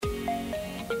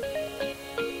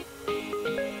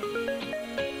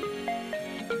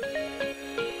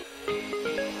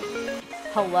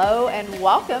Hello and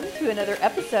welcome to another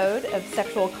episode of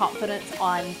Sexual Confidence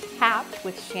on Tap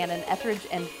with Shannon Ethridge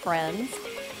and friends.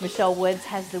 Michelle Woods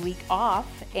has the week off,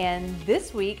 and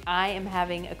this week I am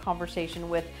having a conversation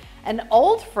with an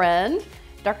old friend,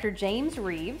 Dr. James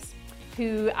Reeves,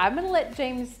 who I'm going to let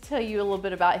James tell you a little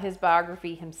bit about his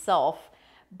biography himself.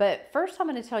 But first I'm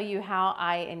going to tell you how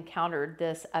I encountered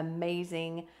this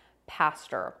amazing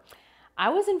pastor. I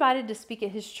was invited to speak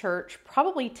at his church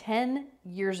probably 10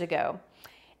 years ago.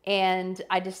 And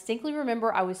I distinctly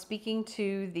remember I was speaking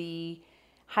to the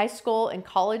high school and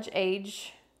college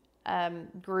age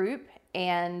group.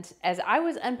 And as I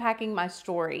was unpacking my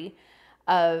story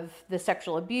of the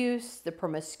sexual abuse, the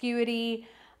promiscuity,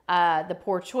 the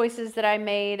poor choices that I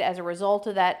made as a result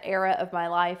of that era of my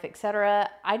life,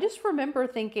 etc., I just remember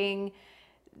thinking,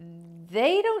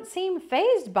 they don't seem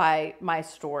fazed by my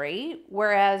story,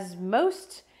 whereas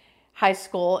most high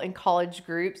school and college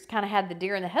groups kind of had the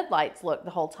deer in the headlights look the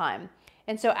whole time.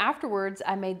 And so afterwards,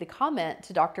 I made the comment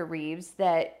to Dr. Reeves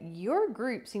that your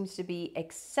group seems to be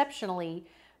exceptionally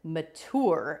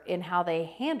mature in how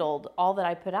they handled all that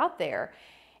I put out there.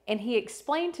 And he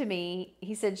explained to me,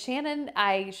 he said, Shannon,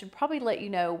 I should probably let you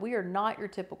know we are not your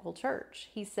typical church.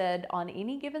 He said, on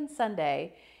any given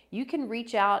Sunday, you can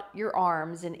reach out your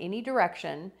arms in any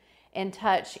direction and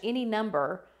touch any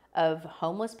number of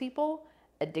homeless people,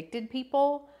 addicted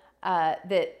people,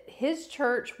 that his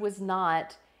church was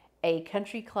not a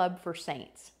country club for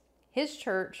saints. His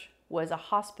church was a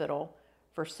hospital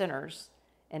for sinners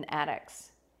and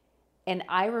addicts. And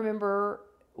I remember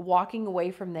walking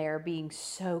away from there being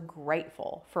so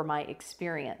grateful for my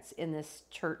experience in this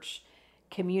church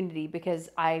community, because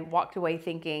I walked away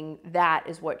thinking that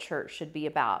is what church should be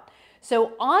about.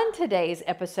 So on today's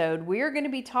episode, we are going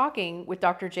to be talking with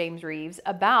Dr. James Reeves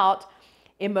about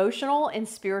emotional and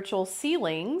spiritual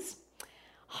ceilings,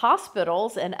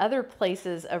 hospitals and other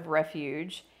places of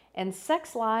refuge, and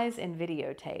sex lies and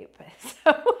videotape.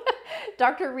 So,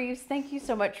 Dr. Reeves, thank you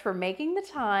so much for making the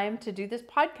time to do this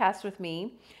podcast with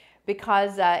me,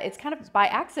 because it's kind of by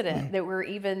accident that we're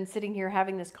even sitting here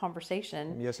having this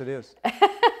conversation. Yes, it is.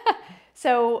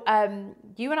 So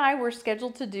you and I were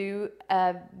scheduled to do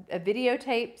a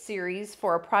videotape series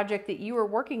for a project that you were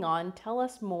working on. Tell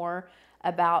us more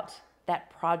about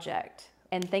that project.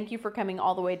 And thank you for coming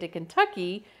all the way to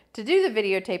Kentucky to do the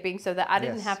videotaping so that I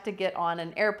didn't have to get on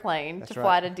an airplane to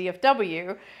fly to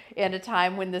DFW in a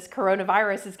time when this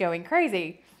coronavirus is going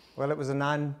crazy. Well, it was a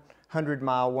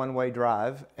 900-mile one-way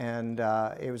drive, and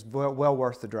it was well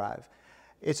worth the drive.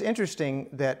 It's interesting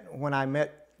that when I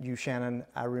met you, Shannon,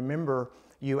 I remember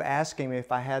you asking me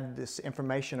if I had this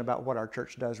information about what our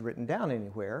church does written down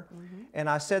anywhere. Mm-hmm. And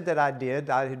I said that I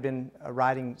did. I had been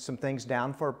writing some things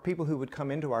down for people who would come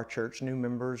into our church, new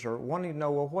members, or wanting to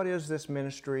know, well, what is this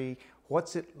ministry?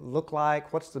 What's it look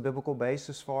like? What's the biblical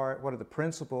basis for it? What are the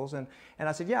principles? And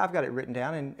I said, yeah, I've got it written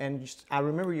down. And I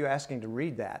remember you asking to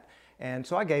read that. And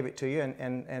so I gave it to you.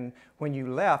 And when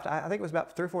you left, I think it was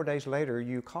about 3 or 4 days later,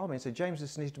 you called me and said, James,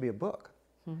 this needs to be a book.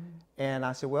 Mm-hmm. And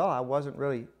I said, well, I wasn't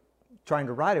really trying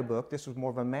to write a book. This was more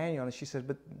of a manual. And she said,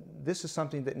 but this is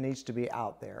something that needs to be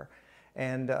out there.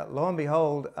 And lo and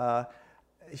behold,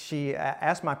 she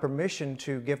asked my permission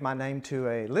to give my name to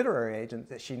a literary agent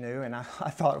that she knew. And I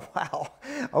thought, wow,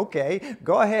 okay,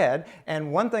 go ahead.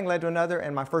 And one thing led to another,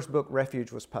 and my first book,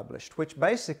 Refuge, was published, which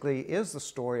basically is the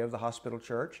story of the hospital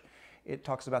church. It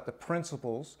talks about the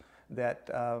principles that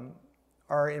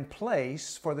are in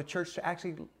place for the church to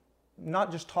actually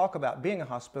not just talk about being a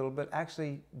hospital, but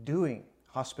actually doing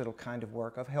hospital kind of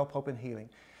work of help, hope, and healing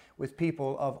with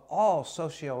people of all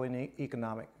socio and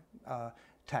economic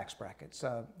tax brackets.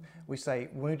 We say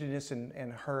woundedness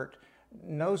and hurt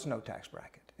knows no tax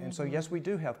bracket. And so, yes, we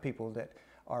do have people that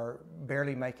are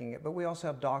barely making it, but we also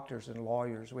have doctors and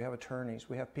lawyers, we have attorneys,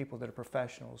 we have people that are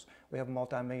professionals, we have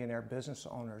multimillionaire business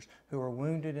owners who are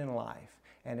wounded in life,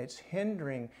 and it's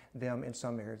hindering them in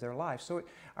some area of their life. So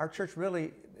our church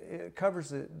really covers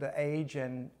the age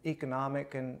and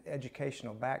economic and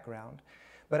educational background.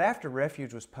 But after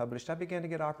Refuge was published, I began to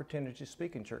get opportunities to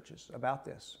speak in churches about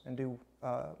this and do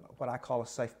what I call a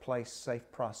safe place,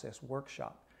 safe process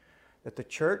workshop. That the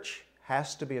church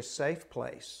has to be a safe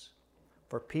place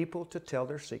for people to tell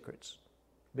their secrets,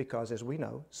 because as we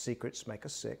know, secrets make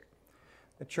us sick.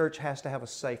 The church has to have a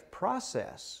safe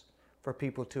process for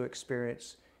people to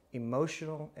experience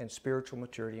emotional and spiritual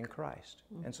maturity in Christ.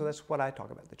 Mm-hmm. And so that's what I talk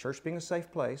about, the church being a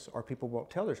safe place, or people won't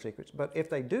tell their secrets. But if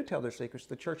they do tell their secrets,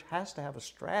 the church has to have a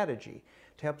strategy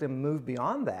to help them move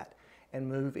beyond that and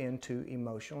move into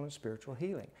emotional and spiritual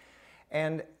healing.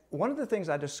 And one of the things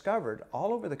I discovered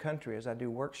all over the country as I do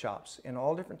workshops in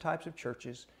all different types of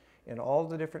churches in all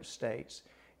the different states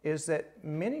is that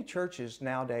many churches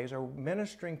nowadays are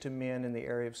ministering to men in the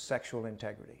area of sexual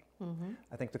integrity.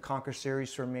 I think the Conquer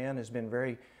series for men has been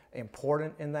very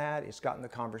important in that. It's gotten the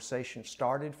conversation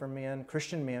started for men,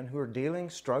 Christian men who are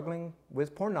struggling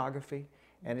with pornography,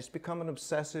 and it's become an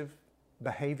obsessive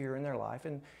behavior in their life.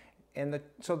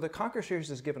 So the Conquer series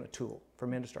has given a tool for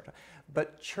men to start.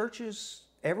 But churches,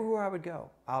 everywhere I would go,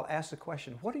 I'll ask the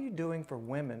question, what are you doing for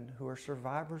women who are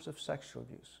survivors of sexual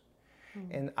abuse?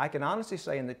 And I can honestly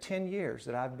say in the 10 years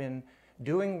that I've been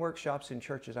doing workshops in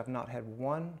churches, I've not had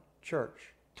one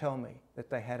church tell me that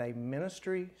they had a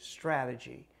ministry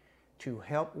strategy to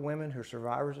help women who are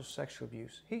survivors of sexual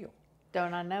abuse heal.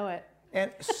 Don't I know it?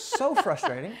 And so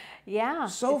frustrating. Yeah.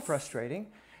 So frustrating.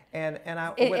 And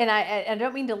I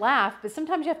don't mean to laugh, but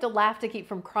sometimes you have to laugh to keep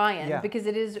from crying, Yeah. because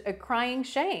it is a crying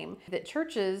shame that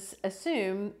churches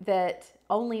assume that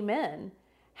only men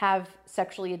have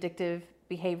sexually addictive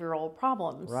behavioral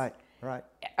problems. Right, right.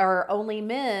 Or only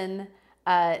men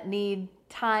need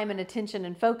time and attention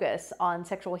and focus on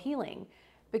sexual healing,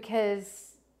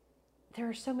 because there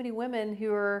are so many women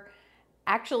who are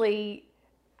actually,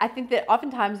 I think that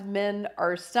oftentimes men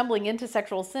are stumbling into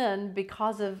sexual sin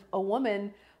because of a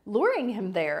woman luring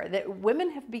him there, that women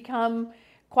have become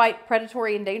quite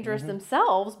predatory and dangerous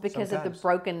themselves because of the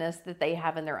brokenness that they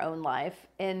have in their own life.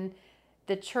 And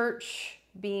the church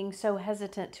being so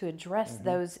hesitant to address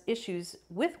those issues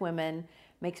with women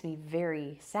makes me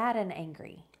very sad and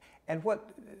angry. And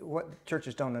what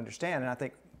churches don't understand, and I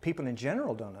think people in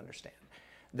general don't understand,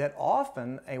 that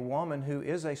often a woman who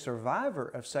is a survivor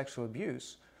of sexual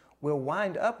abuse will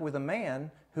wind up with a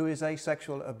man who is a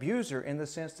sexual abuser, in the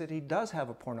sense that he does have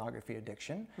a pornography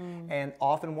addiction and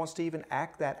often wants to even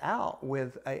act that out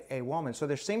with a woman. So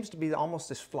there seems to be almost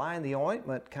this fly in the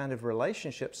ointment kind of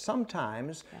relationship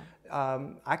sometimes.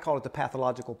 I call it the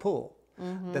pathological pull,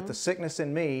 that the sickness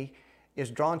in me is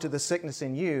drawn to the sickness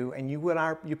in you, and you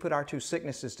put our two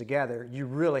sicknesses together, you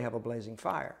really have a blazing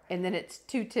fire. And then it's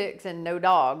two ticks and no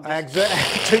dog.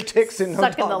 Exactly. Two ticks and no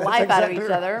dog. Sucking the life out of each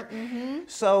other.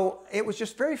 So it was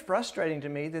just very frustrating to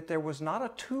me that there was not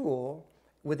a tool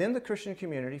within the Christian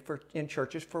community in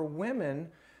churches for women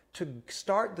to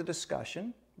start the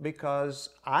discussion, because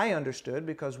I understood,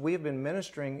 because we have been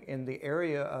ministering in the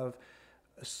area of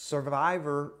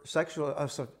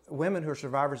women who are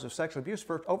survivors of sexual abuse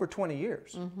for over 20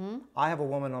 years. I have a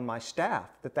woman on my staff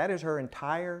that is her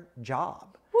entire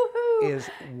job. Woohoo! Is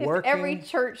working. If every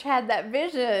church had that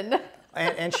vision.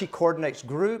 and she coordinates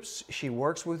groups. She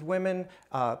works with women.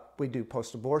 We do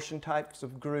post-abortion types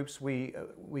of groups. We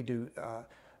do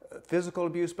physical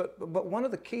abuse. But one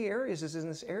of the key areas is in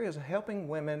this area of helping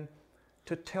women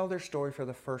to tell their story for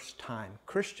the first time.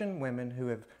 Christian women who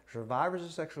have survivors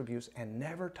of sexual abuse and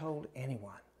never told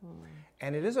anyone.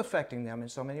 And it is affecting them in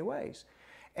so many ways.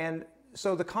 And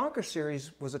so the Conquer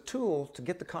series was a tool to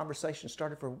get the conversation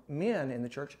started for men in the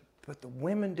church, but the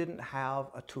women didn't have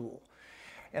a tool.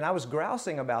 And I was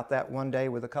grousing about that one day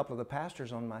with a couple of the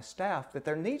pastors on my staff, that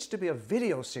there needs to be a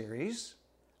video series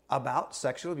about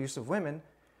sexual abuse of women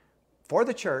for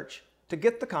the church to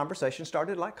get the conversation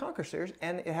started like Conquer series,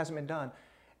 and it hasn't been done.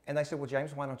 And they said, well,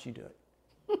 James, why don't you do it?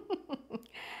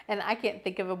 And I can't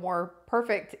think of a more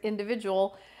perfect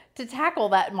individual to tackle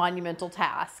that monumental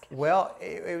task. Well,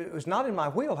 it was not in my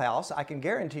wheelhouse, I can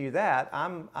guarantee you that.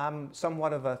 I'm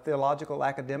somewhat of a theological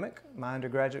academic. My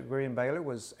undergraduate degree in Baylor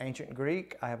was ancient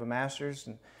Greek. I have a master's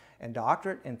and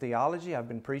doctorate in theology. I've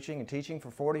been preaching and teaching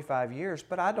for 45 years,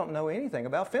 but I don't know anything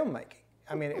about filmmaking.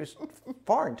 I mean, it was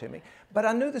foreign to me. But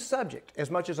I knew the subject as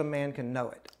much as a man can know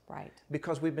it. Right.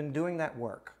 Because we've been doing that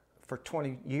work for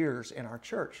 20 years in our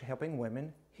church, helping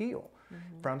women heal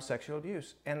from sexual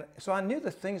abuse. And so I knew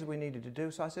the things we needed to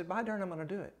do, so I said, by darn, I'm going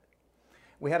to do it.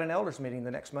 We had an elders meeting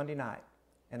the next Monday night,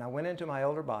 and I went into my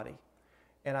elder body,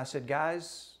 and I said,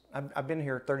 guys, I've been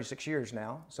here 36 years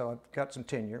now, so I've got some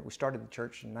tenure. We started the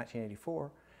church in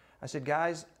 1984. I said,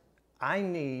 guys, I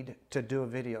need to do a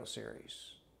video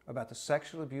series about the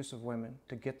sexual abuse of women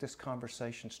to get this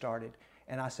conversation started.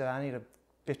 And I said, I need a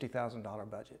 $50,000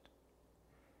 budget.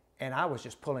 And I was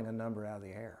just pulling a number out of the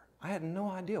air. I had no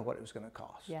idea what it was going to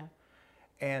cost. Yeah.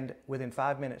 And within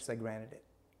 5 minutes, they granted it.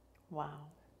 Wow.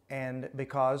 And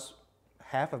because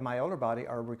half of my elder body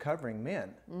are recovering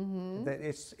men, that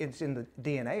it's in the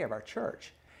DNA of our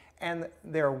church. And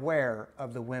they're aware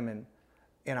of the women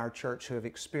in our church who have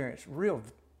experienced real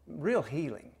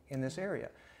healing in this area.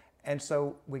 And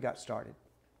so we got started.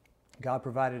 God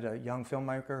provided a young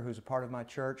filmmaker who's a part of my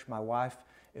church. My wife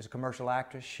is a commercial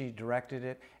actress. She directed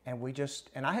it, and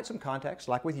I had some contacts,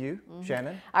 like with you,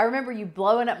 Shannon. I remember you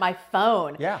blowing up my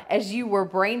phone as you were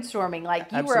brainstorming,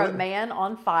 like you were a man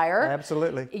on fire.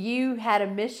 Absolutely. You had a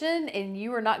mission, and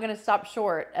you were not going to stop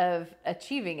short of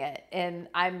achieving it. And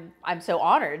I'm so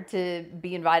honored to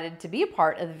be invited to be a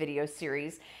part of the video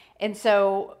series. And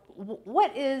so,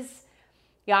 what is?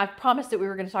 Yeah, I promised that we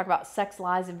were going to talk about sex,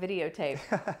 lies, and videotape.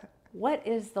 What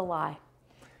is the lie?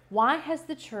 Why has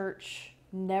the church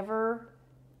never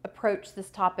approached this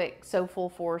topic so full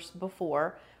force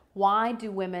before? Why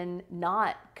do women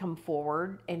not come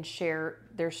forward and share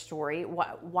their story?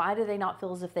 Why do they not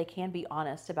feel as if they can be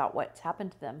honest about what's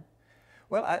happened to them?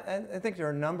 Well, I think there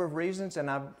are a number of reasons, and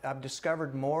I've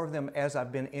discovered more of them as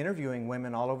I've been interviewing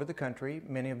women all over the country,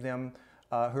 many of them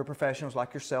who are professionals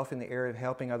like yourself in the area of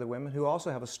helping other women who also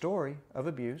have a story of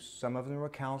abuse. Some of them were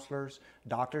counselors,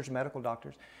 doctors, medical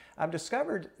doctors. I've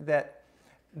discovered that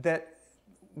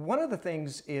one of the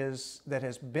things that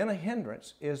has been a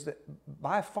hindrance is that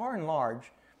by far and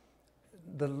large,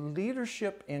 the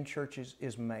leadership in churches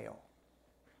is male.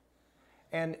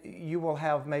 And you will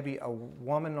have maybe a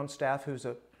woman on staff who's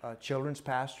a children's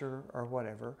pastor or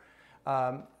whatever.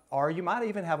 Or you might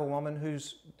even have a woman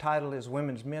whose title is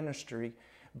women's ministry,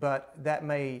 but that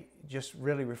may just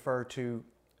really refer to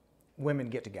women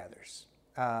get-togethers,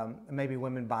 maybe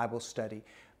women Bible study,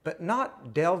 but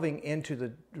not delving into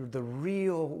the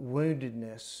real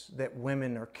woundedness that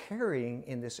women are carrying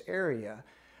in this area,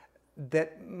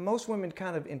 that most women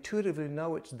kind of intuitively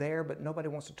know it's there, but nobody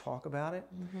wants to talk about it.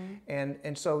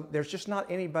 And so there's just not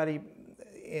anybody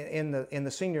in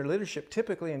the senior leadership,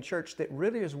 typically in church, that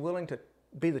really is willing to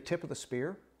be the tip of the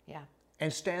spear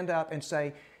and stand up and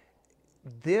say,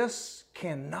 this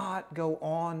cannot go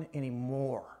on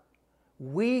anymore.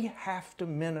 We have to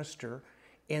minister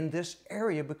in this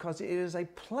area because it is a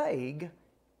plague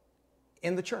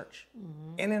in the church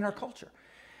and in our culture.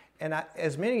 And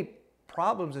as many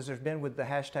problems as there's been with the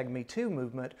hashtag #MeToo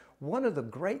movement, one of the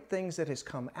great things that has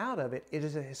come out of it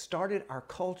is it has started our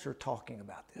culture talking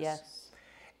about this. Yes.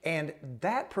 And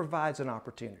that provides an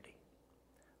opportunity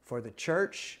for the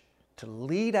church to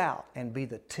lead out and be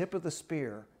the tip of the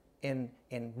spear in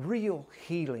real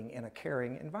healing in a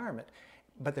caring environment.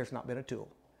 But there's not been a tool.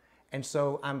 And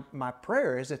so my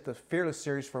prayer is that the Fearless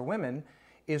Series for Women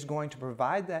is going to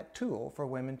provide that tool for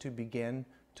women to begin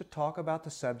to talk about the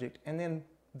subject, and then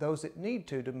those that need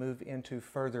to move into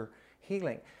further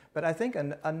healing. But I think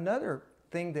another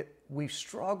thing that we've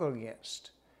struggled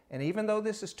against, and even though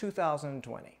this is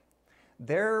 2020,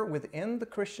 there within the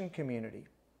Christian community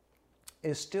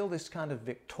is still this kind of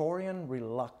Victorian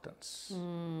reluctance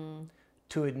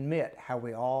to admit how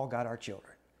we all got our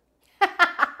children.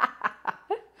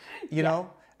 You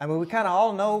know, I mean, we kind of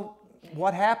all know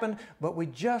what happened, but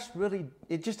it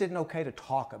just didn't okay to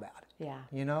talk about it. Yeah.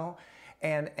 You know,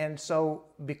 and so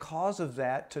because of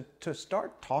that, to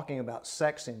start talking about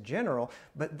sex in general,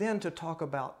 but then to talk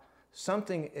about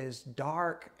something as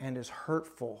dark and as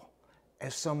hurtful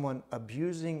as someone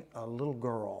abusing a little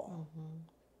girl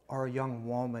or a young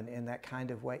woman in that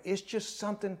kind of way, it's just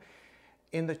something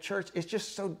in the church. It's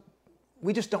just so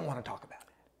we just don't want to talk about it.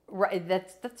 Right.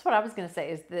 That's what I was going to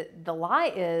say, is that the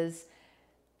lie is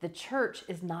the church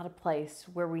is not a place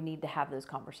where we need to have those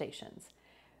conversations.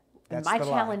 That's my the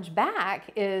challenge lie.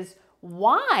 back is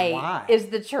why is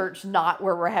the church not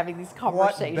where we're having these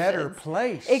conversations? What better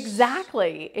place?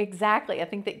 Exactly. I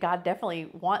think that God definitely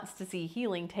wants to see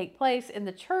healing take place in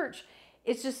the church.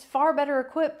 It's just far better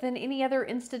equipped than any other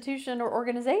institution or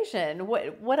organization.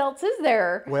 What else is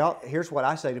there? Well, here's what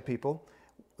I say to people.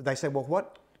 They say, well,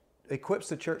 what equips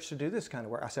the church to do this kind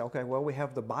of work? I say, okay, well, we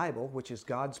have the Bible, which is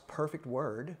God's perfect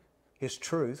word, His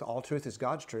truth. All truth is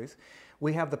God's truth.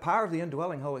 We have the power of the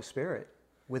indwelling Holy Spirit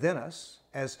within us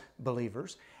as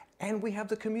believers, and we have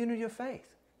the community of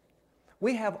faith.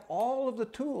 We have all of the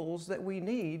tools that we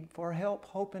need for help,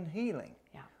 hope, and healing.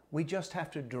 Yeah. We just have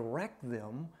to direct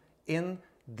them in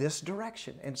this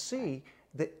direction and see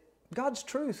that God's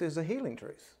truth is a healing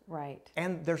truth. Right.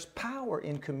 And there's power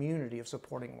in community of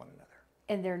supporting one another.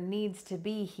 And there needs to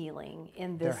be healing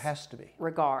in this There has to be.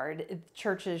 regard.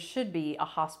 Churches should be a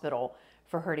hospital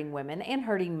for hurting women and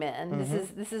hurting men.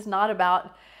 This is not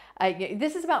about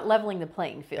this is about leveling the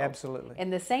playing field. Absolutely. In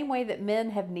the same way that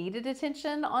men have needed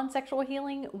attention on sexual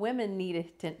healing, women need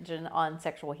attention on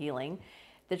sexual healing.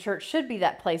 The church should be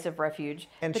that place of refuge.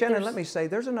 And Shannon, let me say,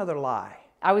 there's another lie.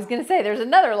 I was going to say, there's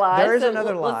another lie. There is so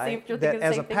another let's see lie if you're that thinking the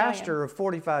as a same thing I am. pastor of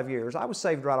 45 years, I was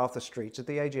saved right off the streets at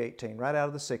the age of 18, right out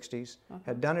of the 60s,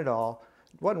 had done it all,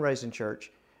 wasn't raised in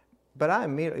church, but I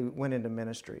immediately went into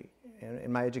ministry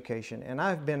in my education. And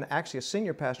I've been actually a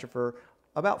senior pastor for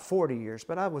about 40 years,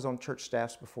 but I was on church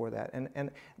staffs before that.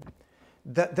 And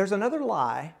there's another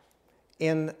lie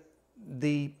in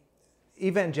the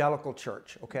evangelical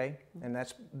church, okay? And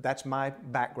that's my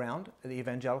background, the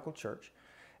evangelical church.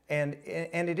 And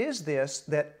it is this,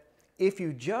 that if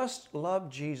you just love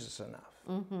Jesus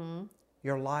enough,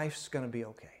 your life's going to be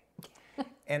okay.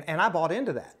 And I bought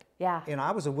into that. Yeah. And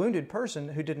I was a wounded person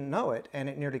who didn't know it, and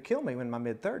it nearly killed me in my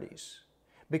mid-30s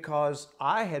because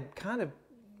I had kind of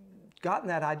gotten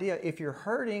that idea. If you're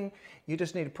hurting, you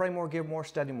just need to pray more, give more,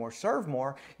 study more, serve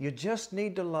more. You just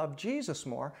need to love Jesus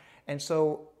more. And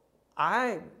so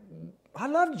I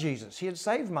loved Jesus. He had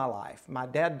saved my life. My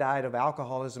dad died of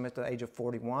alcoholism at the age of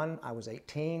 41. I was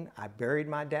 18. I buried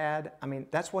my dad. I mean,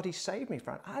 that's what he saved me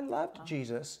from. I loved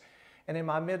Jesus. And in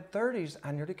my mid-30s,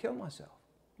 I nearly killed myself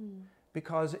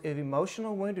because of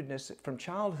emotional woundedness from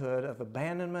childhood, of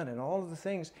abandonment and all of the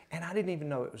things. And I didn't even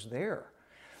know it was there.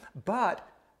 But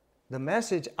the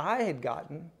message I had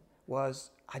gotten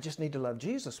was, I just need to love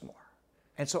Jesus more.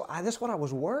 And so that's what I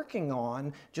was working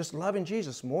on, just loving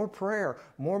Jesus, more prayer,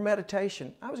 more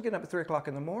meditation. I was getting up at 3 o'clock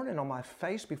in the morning on my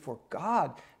face before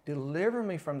God, deliver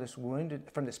me from this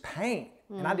from this pain.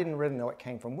 And I didn't really know it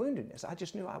came from woundedness. I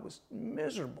just knew I was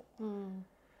miserable.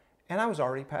 And I was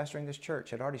already pastoring this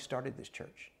church, had already started this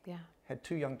church. Yeah. Had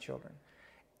 2 young children.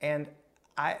 And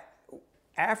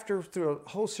through a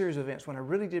whole series of events, when I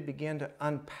really did begin to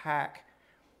unpack,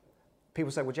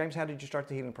 people say, well, James, how did you start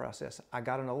the healing process? I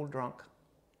got an old drunk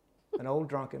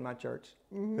in my church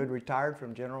who had retired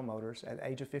from General Motors at the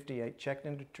age of 58, checked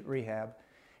into rehab.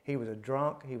 He was a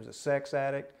drunk, he was a sex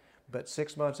addict, but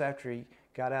 6 months after he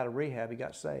got out of rehab, he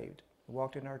got saved. He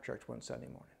walked into our church one Sunday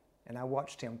morning, and I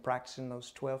watched him practicing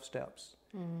those 12 steps,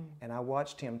 and I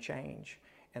watched him change,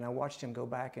 and I watched him go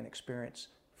back and experience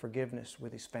forgiveness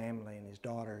with his family and his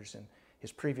daughters and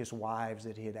his previous wives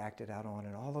that he had acted out on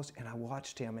and all those. And I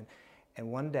watched him,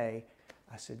 and one day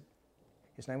I said,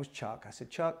 his name was Chuck. I said,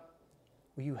 Chuck,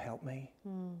 will you help me?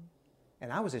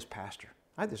 And I was his pastor.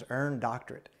 I had this earned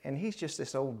doctorate, and he's just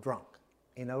this old drunk,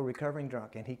 recovering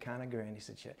drunk. And he kind of grinned. He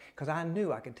said, shit, because I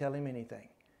knew I could tell him anything.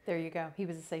 There you go. He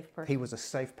was a safe person. He was a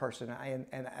safe person,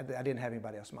 and I didn't have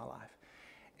anybody else in my life.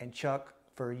 And Chuck,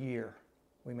 for a year,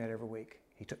 we met every week.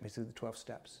 He took me through the 12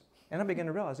 steps. And I began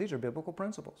to realize these are biblical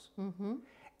principles.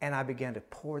 And I began to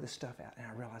pour the stuff out. And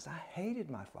I realized I hated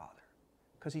my father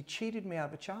because he cheated me out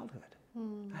of a childhood.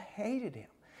 I hated him.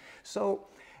 So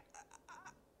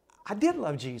I did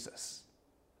love Jesus,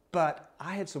 but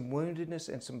I had some woundedness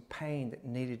and some pain that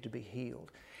needed to be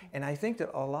healed. And I think that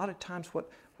a lot of times what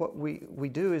we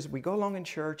do is we go along in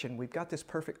church and we've got this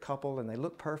perfect couple and they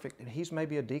look perfect, and he's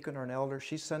maybe a deacon or an elder,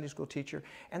 she's a Sunday school teacher,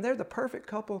 and they're the perfect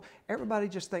couple. Everybody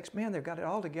just thinks, man, they've got it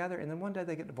all together, and then one day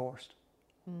they get divorced.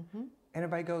 And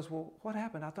everybody goes, well, what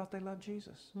happened? I thought they loved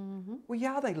Jesus. Well,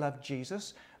 yeah, they loved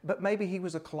Jesus, but maybe he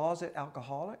was a closet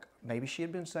alcoholic. Maybe she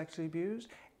had been sexually abused,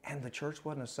 and the church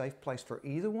wasn't a safe place for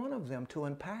either one of them to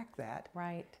unpack that.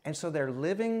 Right. And so they're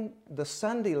living the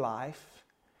Sunday life,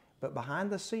 but behind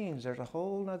the scenes, there's a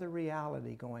whole other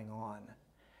reality going on.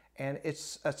 And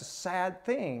it's a sad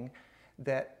thing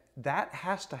that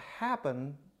has to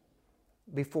happen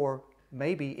before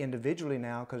maybe individually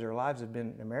now, because their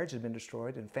marriage has been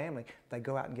destroyed and family, they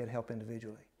go out and get help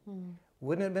individually.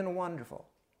 Wouldn't it have been wonderful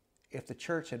if the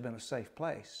church had been a safe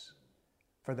place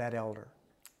for that elder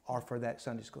or for that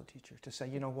Sunday school teacher to say,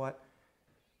 you know what?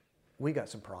 We got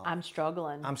some problems. I'm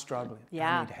struggling.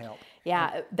 Yeah. I need help.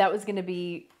 Yeah, that was going to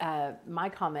be my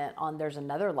comment on there's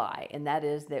another lie, and that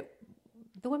is that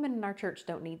the women in our church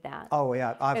don't need that. Oh,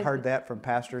 yeah. I've heard that from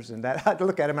pastors, and that I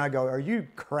look at them and I go, are you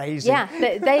crazy? Yeah,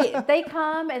 they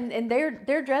come and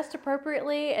they're dressed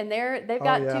appropriately, and they've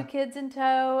got 2 kids in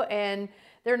tow, and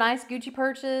they're nice Gucci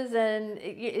purses, and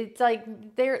it's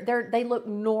like they look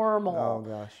normal. Oh,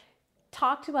 gosh.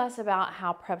 Talk to us about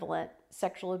how prevalent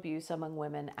sexual abuse among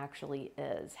women actually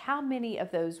is. How many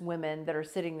of those women that are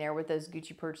sitting there with those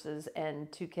Gucci purses and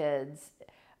 2 kids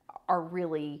are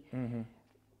really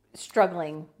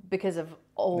struggling because of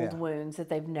old wounds that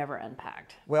they've never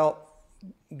unpacked? Well,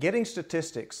 getting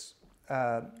statistics,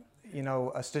 a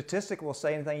statistic will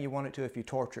say anything you want it to if you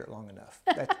torture it long enough.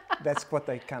 That's what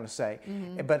they kind of say.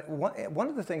 But one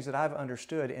of the things that I've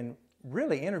understood in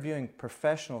really interviewing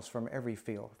professionals from every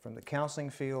field, from the counseling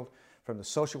field, from the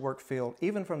social work field,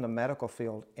 even from the medical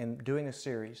field, in doing this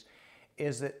series,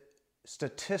 is that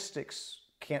statistics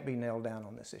can't be nailed down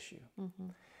on this issue.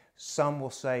 Some will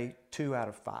say 2 out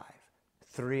of 5,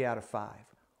 3 out of 5,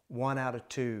 1 out of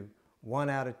 2, 1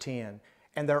 out of 10,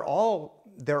 and they're all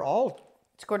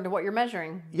It's according to what you're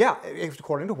measuring. Yeah, it's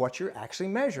according to what you're actually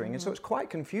measuring. And so it's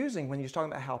quite confusing when you're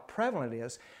talking about how prevalent it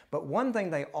is. But one thing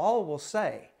they all will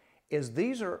say is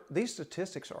these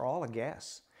statistics are all a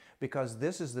guess, because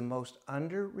this is the most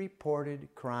underreported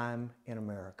crime in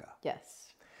America.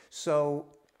 Yes. So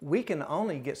we can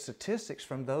only get statistics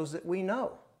from those that we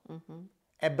know.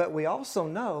 But we also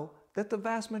know that the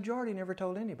vast majority never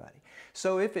told anybody.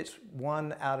 So if it's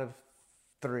 1 out of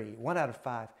 3, 1 out of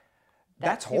 5,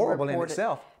 that's horrible in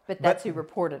itself. But that's who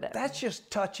reported it. That's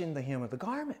just touching the hem of the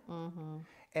garment.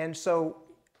 And so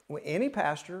any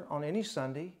pastor on any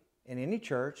Sunday in any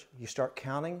church, you start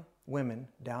counting women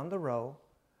down the row.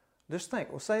 Just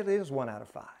think, well, say it is 1 out of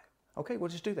 5. Okay, we'll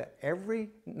just do that. Every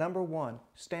number 1,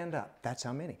 stand up. That's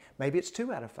how many. Maybe it's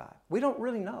 2 out of 5. We don't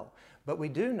really know. But we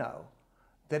do know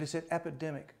that it's at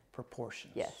epidemic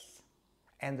proportions. Yes.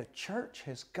 And the church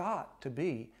has got to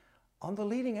be on the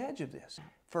leading edge of this,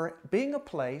 for being a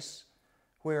place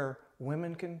where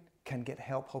women can get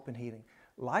help, hope, and healing,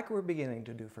 like we're beginning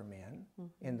to do for men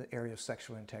in the area of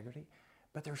sexual integrity.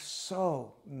 But there's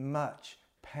so much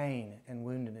pain and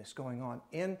woundedness going on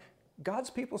in God's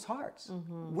people's hearts.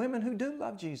 Women who do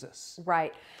love Jesus.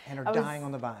 Right. And are dying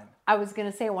on the vine. I was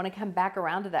going to say, I want to come back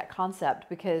around to that concept,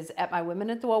 because at my Women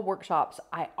at the Well workshops,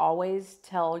 I always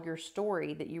tell your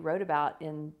story that you wrote about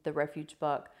in the Refuge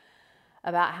book,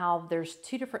 about how there's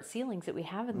 2 different ceilings that we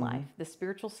have in life, the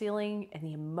spiritual ceiling and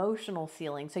the emotional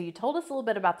ceiling. So you told us a little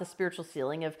bit about the spiritual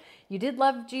ceiling of, you did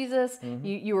love Jesus,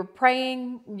 you were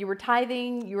praying, you were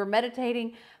tithing, you were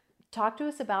meditating. Talk to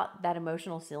us about that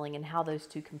emotional ceiling and how those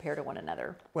 2 compare to one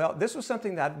another. Well, this was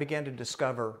something that I began to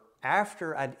discover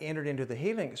after I'd entered into the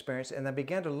healing experience, and I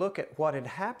began to look at what had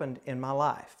happened in my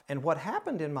life. And what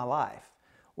happened in my life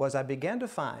was I began to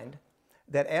find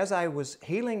that as I was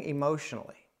healing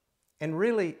emotionally, and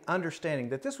really understanding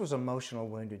that this was emotional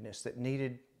woundedness that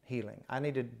needed healing. I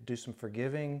needed to do some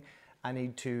forgiving. I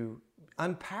need to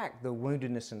unpack the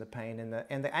woundedness and the pain and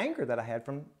the anger that I had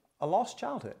from a lost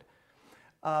childhood.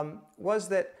 Was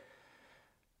that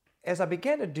as I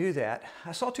began to do that,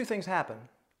 I saw 2 things happen.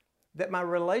 That my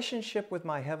relationship with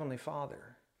my Heavenly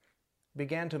Father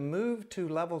began to move to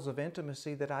levels of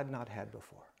intimacy that I'd not had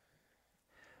before.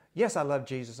 Yes, I love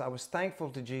Jesus. I was thankful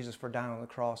to Jesus for dying on the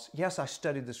cross. Yes, I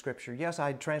studied the Scripture. Yes, I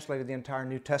had translated the entire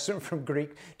New Testament from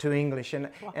Greek to English.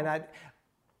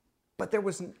 But there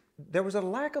was a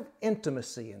lack of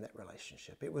intimacy in that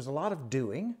relationship. It was a lot of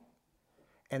doing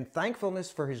and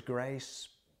thankfulness for His grace.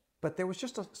 But there was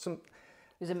just some... It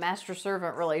was a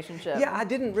master-servant relationship. Yeah, I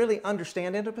didn't really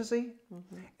understand intimacy.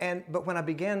 But when I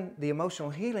began the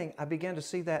emotional healing, I began to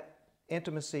see that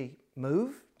intimacy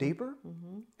move deeper.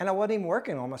 And I wasn't even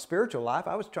working on my spiritual life.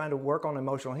 I was trying to work on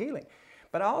emotional healing.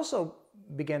 But I also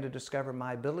began to discover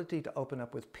my ability to open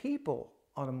up with people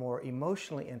on a more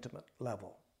emotionally intimate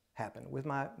level happened with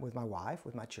my wife,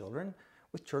 with my children,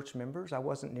 with church members. I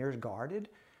wasn't near as guarded.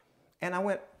 And I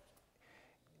went,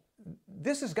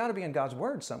 this has got to be in God's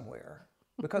Word somewhere,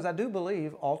 because I do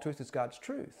believe all truth is God's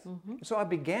truth. So I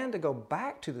began to go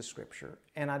back to the Scripture,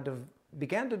 and I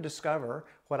began to discover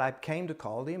what I came to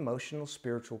call the emotional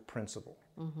spiritual principle.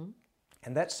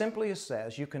 And that simply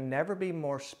says you can never be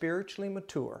more spiritually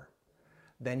mature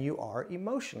than you are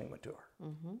emotionally mature.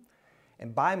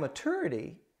 And by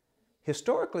maturity,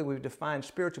 historically we've defined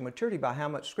spiritual maturity by how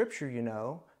much Scripture you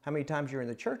know, how many times you're in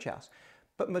the church house.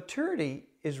 But maturity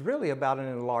is really about an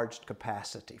enlarged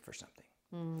capacity for something.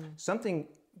 Something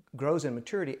grows in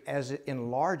maturity as it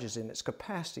enlarges in its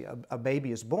capacity. A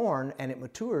baby is born and it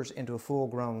matures into a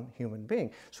full-grown human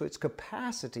being. So its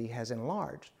capacity has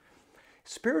enlarged.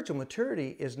 Spiritual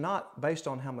maturity is not based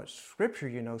on how much Scripture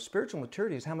you know. Spiritual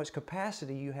maturity is how much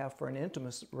capacity you have for an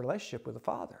intimate relationship with the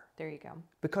Father. There you go.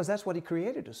 Because that's what He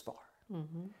created us for.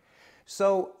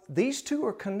 So these 2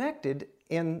 are connected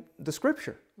in the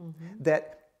Scripture.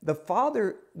 That the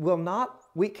Father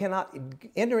we cannot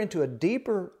enter into a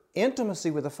deeper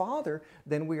intimacy with the Father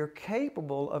than we are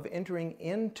capable of entering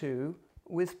into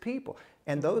with people.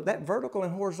 And though that vertical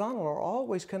and horizontal are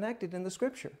always connected in the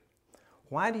Scripture.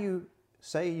 Why do you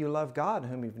say you love God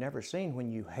whom you've never seen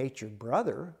when you hate your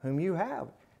brother whom you have?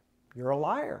 You're a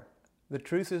liar. The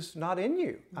truth is not in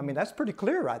you. I mean, that's pretty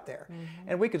clear right there.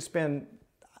 And we could spend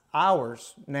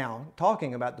hours now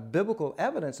talking about the biblical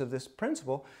evidence of this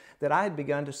principle that I had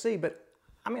begun to see. But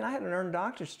I mean, I had an earned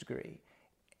doctor's degree,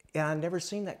 and I'd never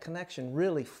seen that connection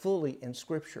really fully in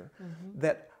Scripture.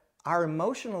 That our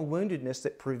emotional woundedness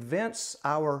that prevents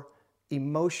our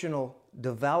emotional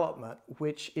development,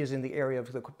 which is in the area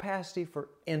of the capacity for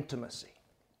intimacy.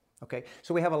 Okay,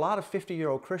 so we have a lot of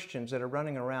 50-year-old Christians that are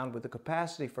running around with the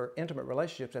capacity for intimate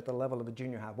relationships at the level of a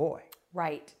junior high boy.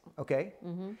 Right. Okay,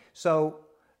 so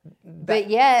But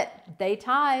yet they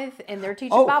tithe and they're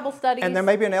teaching Bible studies. And there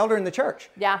may be an elder in the church.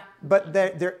 Yeah. But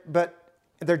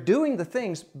they're doing the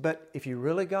things, but if you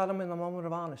really got them in the moment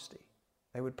of honesty,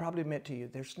 they would probably admit to you,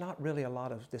 there's not really a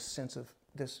lot of this sense of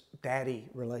this daddy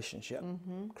relationship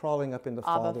crawling up in the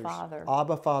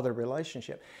Abba Father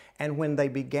relationship. And when they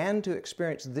began to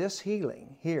experience this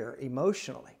healing here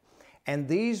emotionally, and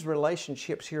these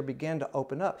relationships here began to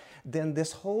open up, then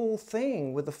this whole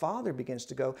thing with the Father begins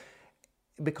to go,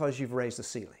 because you've raised the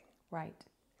ceiling. Right.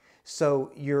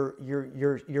 So your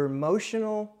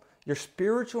emotional, your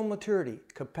spiritual maturity,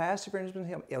 capacity for intimacy with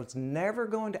Him, it's never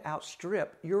going to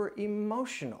outstrip your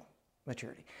emotional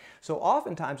maturity. So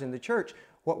oftentimes in the church,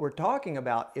 what we're talking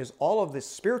about is all of this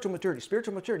spiritual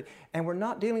maturity, and we're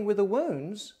not dealing with the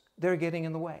wounds that are getting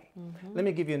in the way. Let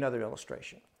me give you another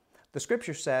illustration. The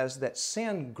Scripture says that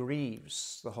sin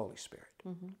grieves the Holy Spirit.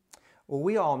 Well,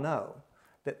 we all know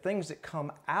that things that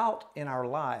come out in our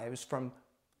lives from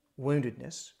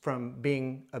woundedness, from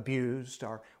being abused,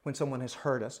 or when someone has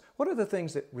hurt us, what are the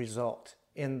things that result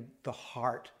in the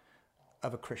heart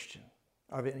of a Christian,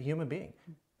 of a human being?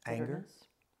 Anger,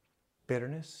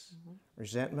 bitterness,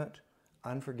 resentment,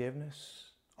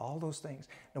 unforgiveness, all those things.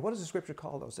 Now, what does the Scripture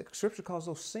call those? The Scripture calls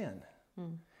those sin.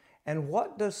 And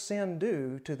what does sin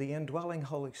do to the indwelling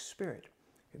Holy Spirit?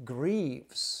 It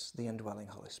grieves the indwelling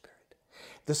Holy Spirit.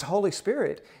 This Holy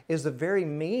Spirit is the very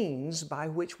means by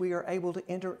which we are able to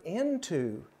enter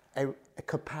into a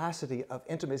capacity of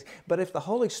intimacy. But if the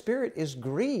Holy Spirit is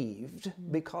grieved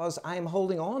because I am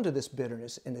holding on to this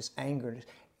bitterness and this anger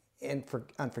and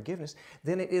unforgiveness,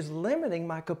 then it is limiting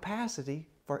my capacity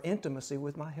for intimacy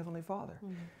with my Heavenly Father.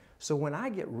 So when I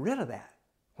get rid of that,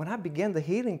 when I begin the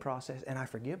healing process and I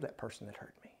forgive that person that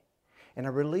hurt me, and I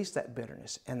release that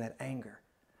bitterness and that anger,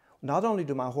 not only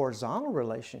do my horizontal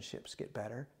relationships get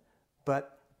better,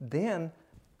 but then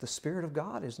the Spirit of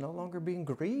God is no longer being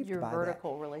grieved by that. Your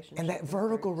vertical relationship. And that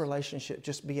vertical relationship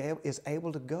just is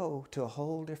able to go to a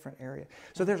whole different area.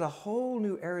 So there's a whole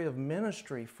new area of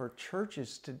ministry for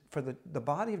churches, for the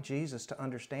body of Jesus to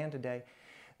understand today,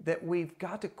 that we've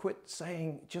got to quit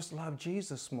saying, just love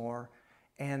Jesus more,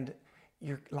 and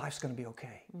your life's going to be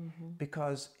okay.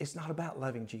 Because it's not about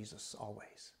loving Jesus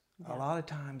always. A lot of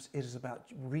times it is about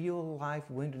real life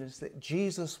woundedness that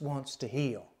Jesus wants to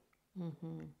heal.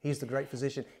 He's the great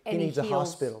physician. He needs a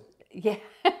hospital. Yeah.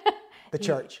 The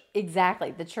church.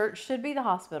 Exactly. The church should be the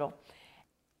hospital.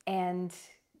 And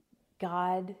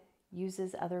God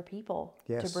uses other people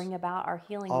to bring about our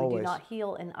healing. Always. We do not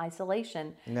heal in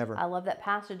isolation. Never. I love that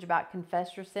passage about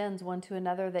confess your sins one to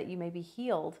another that you may be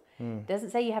healed. It doesn't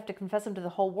say you have to confess them to the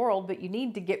whole world, but you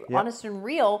need to get honest and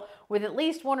real with at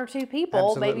least one or two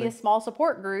people, maybe a small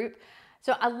support group.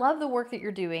 So I love the work that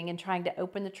you're doing in trying to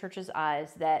open the church's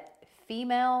eyes that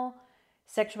female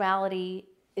sexuality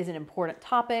is an important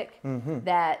topic,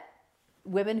 that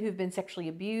women who've been sexually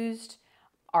abused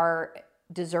are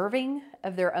deserving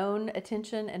of their own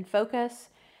attention and focus.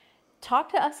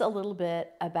 Talk to us a little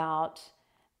bit about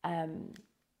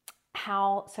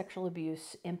how sexual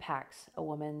abuse impacts a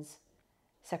woman's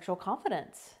sexual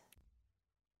confidence.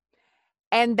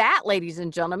 And that, ladies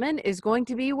and gentlemen, is going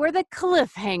to be where the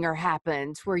cliffhanger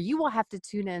happens, where you will have to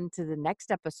tune in to the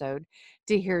next episode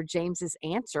to hear James's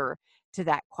answer to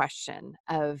that question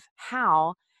of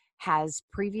how has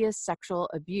previous sexual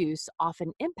abuse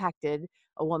often impacted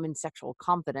a woman's sexual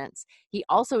confidence. He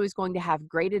also is going to have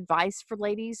great advice for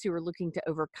ladies who are looking to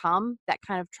overcome that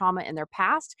kind of trauma in their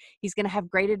past. He's going to have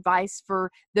great advice for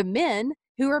the men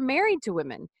who are married to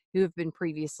women who have been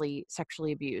previously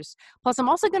sexually abused. Plus, I'm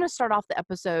also going to start off the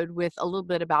episode with a little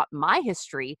bit about my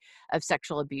history of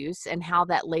sexual abuse and how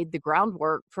that laid the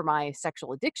groundwork for my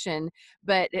sexual addiction,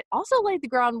 but it also laid the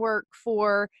groundwork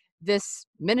for this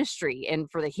ministry and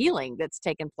for the healing that's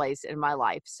taken place in my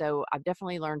life. So I've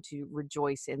definitely learned to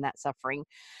rejoice in that suffering.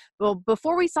 Well,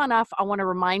 before we sign off, I want to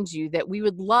remind you that we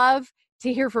would love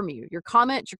to hear from you, your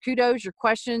comments, your kudos, your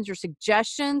questions, your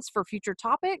suggestions for future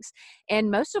topics.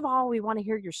 And most of all, we want to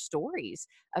hear your stories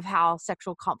of how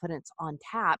Sexual Confidence on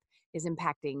Tap is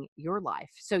impacting your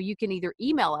life. So you can either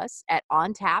email us at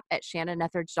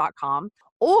ontap@shannonethridge.com,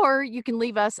 or you can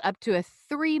leave us up to a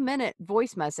 3-minute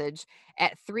voice message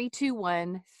at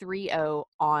 32130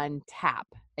 on tap.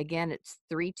 Again, it's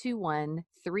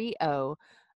 32130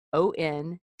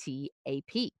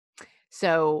 ONTAP.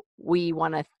 So we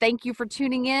want to thank you for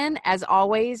tuning in. As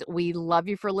always, we love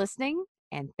you for listening,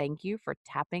 and thank you for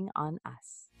tapping on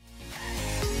us.